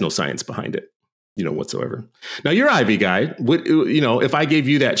that has no science behind it, whatsoever. Now, you're Ivy guy. If I gave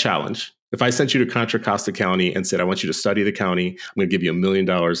you that challenge, if I sent you to Contra Costa County and said, I want you to study the county, I'm going to give you $1 million,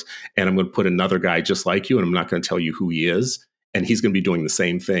 and I'm going to put another guy just like you, and I'm not going to tell you who he is, and he's going to be doing the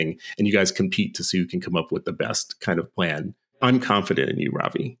same thing. And you guys compete to see who can come up with the best kind of plan. I'm confident in you,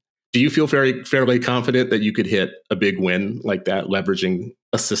 Ravi. Do you feel fairly confident that you could hit a big win like that, leveraging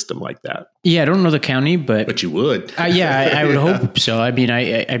a system like that? Yeah, I don't know the county, but you would. I would hope so. I mean,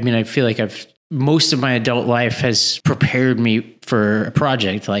 I feel like I've most of my adult life has prepared me for a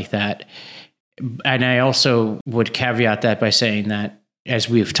project like that. And I also would caveat that by saying that, as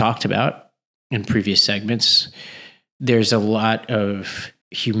we've talked about in previous segments, there's a lot of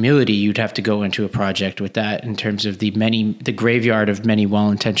humility you'd have to go into a project with that, in terms of the graveyard of many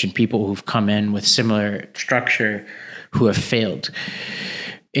well-intentioned people who've come in with similar structure who have failed,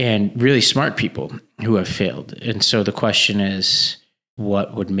 and really smart people who have failed. And so the question is,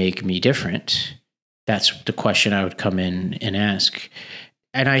 what would make me different? That's the question I would come in and ask.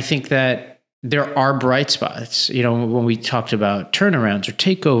 And I think that there are bright spots. You know, when we talked about turnarounds or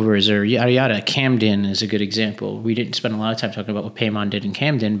takeovers or yada yada, Camden is a good example. We didn't spend a lot of time talking about what Paymon did in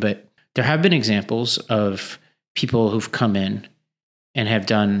Camden, but there have been examples of people who've come in and have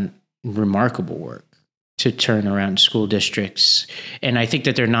done remarkable work to turn around school districts. And I think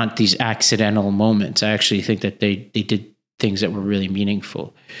that they're not these accidental moments. I actually think that they did things that were really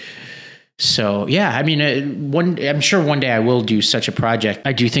meaningful. So, yeah, I mean, I'm sure one day I will do such a project.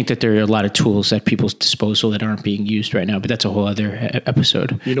 I do think that there are a lot of tools at people's disposal that aren't being used right now, but that's a whole other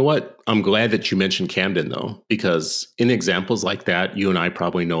episode. You know what? I'm glad that you mentioned Camden, though, because in examples like that, you and I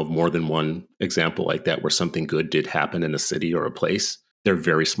probably know of more than one example like that where something good did happen in a city or a place. They're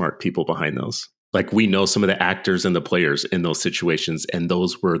very smart people behind those. Like, we know some of the actors and the players in those situations, and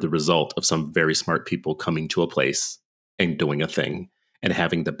those were the result of some very smart people coming to a place and doing a thing and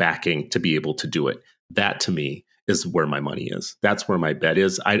having the backing to be able to do it. That, to me, is where my money is. That's where my bet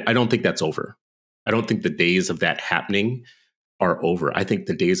is. I don't think that's over. I don't think the days of that happening are over. I think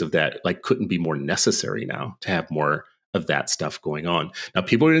the days of that couldn't be more necessary now to have more of that stuff going on. Now,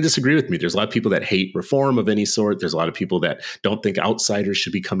 people are going to disagree with me. There's a lot of people that hate reform of any sort. There's a lot of people that don't think outsiders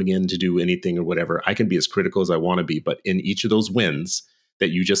should be coming in to do anything or whatever. I can be as critical as I want to be, but in each of those wins that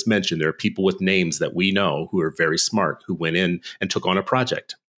you just mentioned, there are people with names that we know who are very smart, who went in and took on a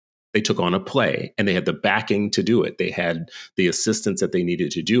project. They took on a play, and they had the backing to do it. They had the assistance that they needed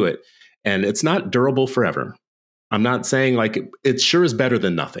to do it. And it's not durable forever. I'm not saying it sure is better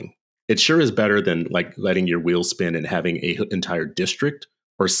than nothing. It sure is better than letting your wheels spin and having an entire district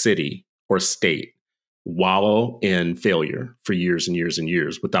or city or state wallow in failure for years and years and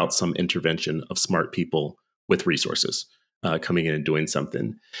years without some intervention of smart people with resources coming in and doing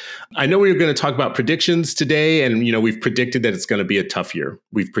something. I know we were going to talk about predictions today, and we've predicted that it's going to be a tough year.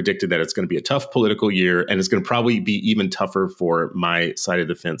 We've predicted that it's going to be a tough political year, and it's going to probably be even tougher for my side of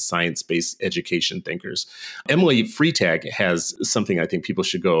the fence, science-based education thinkers. Emily Freitag has something I think people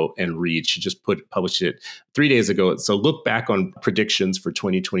should go and read. She just published it 3 days ago. So look back on predictions for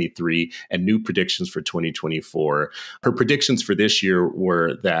 2023 and new predictions for 2024. Her predictions for this year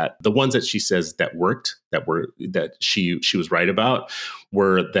were that the ones that she says that worked, that she was right about,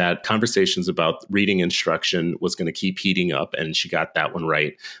 were that conversations about reading instruction was going to keep heating up, and she got that one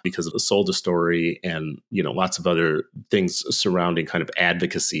right because of the Solda story and lots of other things surrounding kind of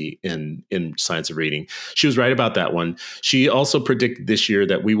advocacy in science of reading. She was right about that one. She also predicted this year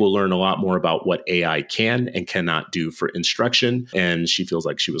that we will learn a lot more about what AI can and cannot do for instruction, and she feels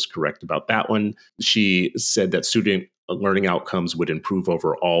like she was correct about that one. She said that student learning outcomes would improve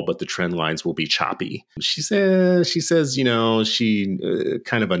overall, but the trend lines will be choppy. She says, she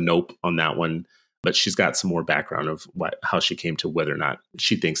kind of a nope on that one, but she's got some more background of how she came to whether or not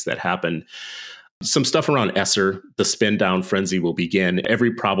she thinks that happened. Some stuff around ESSER, the spin down frenzy will begin.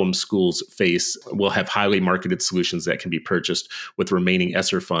 Every problem schools face will have highly marketed solutions that can be purchased with remaining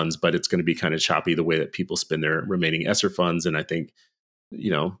ESSER funds, but it's going to be kind of choppy the way that people spend their remaining ESSER funds. And I think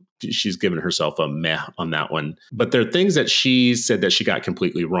she's given herself a meh on that one. But there are things that she said that she got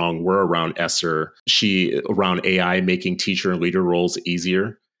completely wrong were around ESSER. Around AI making teacher and leader roles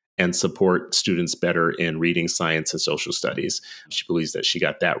easier and support students better in reading, science, and social studies. She believes that she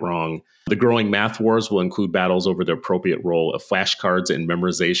got that wrong. The growing math wars will include battles over the appropriate role of flashcards and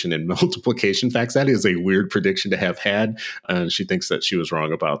memorization and multiplication facts. That is a weird prediction to have had. And she thinks that she was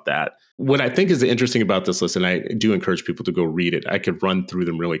wrong about that. What I think is interesting about this list, and I do encourage people to go read it, I could run through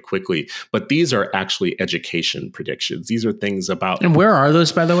them really quickly, but these are actually education predictions. These are things about... And where are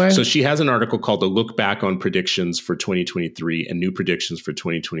those, by the way? So she has an article called The Look Back on Predictions for 2023 and New Predictions for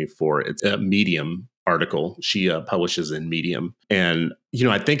 2024. It's a Medium article she publishes in Medium. And,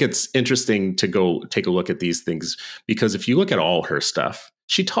 I think it's interesting to go take a look at these things, because if you look at all her stuff,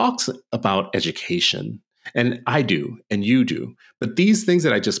 she talks about education. And I do, and you do. But these things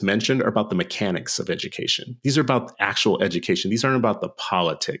that I just mentioned are about the mechanics of education. These are about actual education. These aren't about the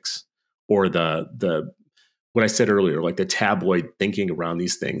politics or the what I said earlier, like the tabloid thinking around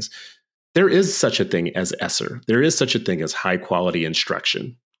these things. There is such a thing as ESSER. There is such a thing as high quality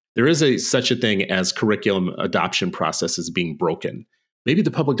instruction. There is such a thing as curriculum adoption processes being broken. maybe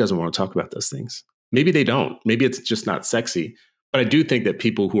the public doesn't want to talk about those things. Maybe they don't. Maybe it's just not sexy. But I do think that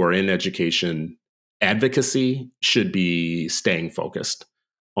people who are in education advocacy should be staying focused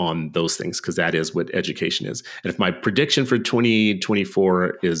on those things, because that is what education is. And if my prediction for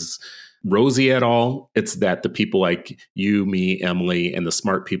 2024 is rosy at all, it's that the people like you, me, Emily, and the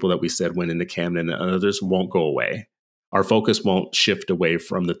smart people that we said went into Camden and others won't go away. Our focus won't shift away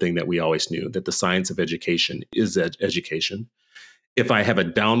from the thing that we always knew, that the science of education is education. If I have a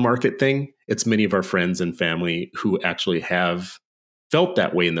down market thing, it's many of our friends and family who actually have felt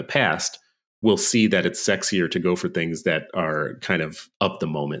that way in the past will see that it's sexier to go for things that are kind of the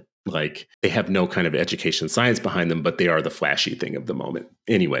moment. Like they have no kind of education science behind them, but they are the flashy thing of the moment.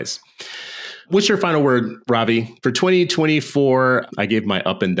 Anyways, what's your final word, Ravi? For 2024, I gave my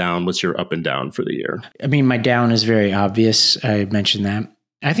up and down. What's your up and down for the year? I mean, my down is very obvious. I mentioned that.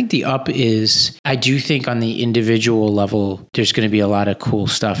 I think the up is, I do think on the individual level, there's going to be a lot of cool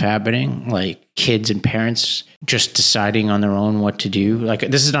stuff happening, like kids and parents just deciding on their own what to do. Like,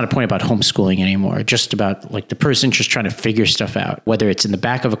 this is not a point about homeschooling anymore, just about like the person just trying to figure stuff out, whether it's in the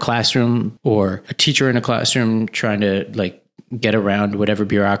back of a classroom or a teacher in a classroom trying to like get around whatever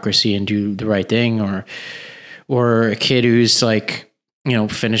bureaucracy and do the right thing, or a kid who's like,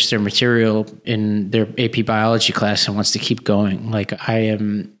 finish their material in their AP biology class and wants to keep going. Like, I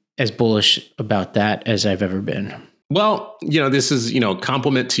am as bullish about that as I've ever been. Well, this is,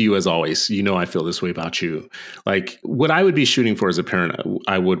 compliment to you as always. I feel this way about you. Like, what I would be shooting for as a parent,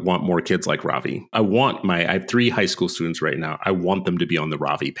 I would want more kids like Ravi. I have 3 high school students right now. I want them to be on the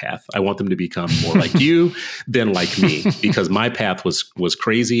Ravi path. I want them to become more like you than like me, because my path was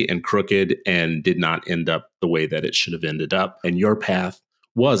crazy and crooked and did not end up the way that it should have ended up. And your path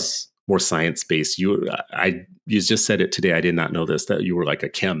was more science-based. You just said it today. I did not know this, that you were like a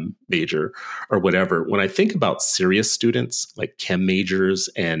chem major or whatever. When I think about serious students like chem majors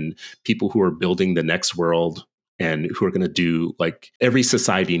and people who are building the next world and who are going to do, like, every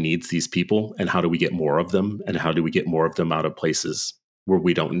society needs these people, and how do we get more of them, and how do we get more of them out of places where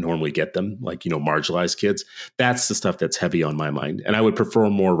we don't normally get them, like, marginalized kids. That's the stuff that's heavy on my mind. And I would prefer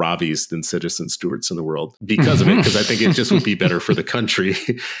more Ravis than Citizen Stewarts in the world because of it, because I think it just would be better for the country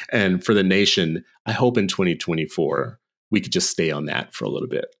and for the nation. I hope in 2024, we could just stay on that for a little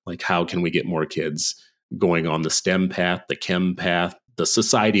bit. Like, how can we get more kids going on the STEM path, the chem path, the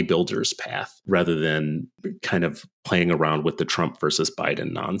society builders path, rather than kind of playing around with the Trump versus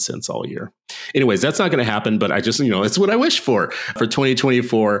Biden nonsense all year. Anyways, that's not going to happen, but I just, it's what I wish for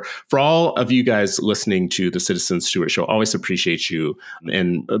 2024. For all of you guys listening to the Citizen Stewart Show, always appreciate you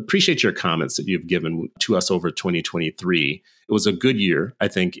and appreciate your comments that you've given to us over 2023. It was a good year, I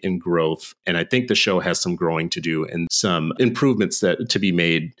think, in growth. And I think the show has some growing to do and some improvements that to be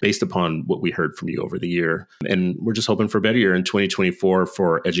made based upon what we heard from you over the year. And we're just hoping for a better year in 2024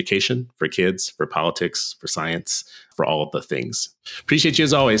 for education, for kids, for politics, for science, for all of the things. Appreciate you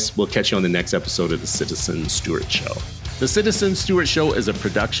as always. We'll catch you on the next episode of the Citizen Stewart Show. The Citizen Stewart Show is a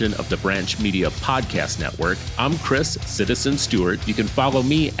production of the Branch Media Podcast Network. I'm Chris, Citizen Stewart. You can follow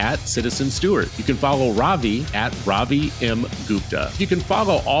me at Citizen Stewart. You can follow Ravi at Ravi M. Gupta. You can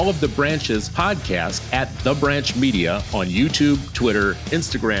follow all of the Branch's podcasts at The Branch Media on YouTube, Twitter,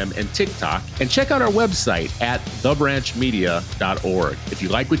 Instagram, and TikTok. And check out our website at thebranchmedia.org. If you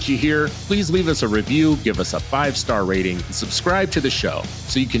like what you hear, please leave us a review, give us a 5-star rating, and subscribe to the show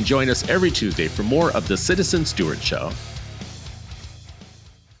so you can join us every Tuesday for more of the Citizen Stewart Show.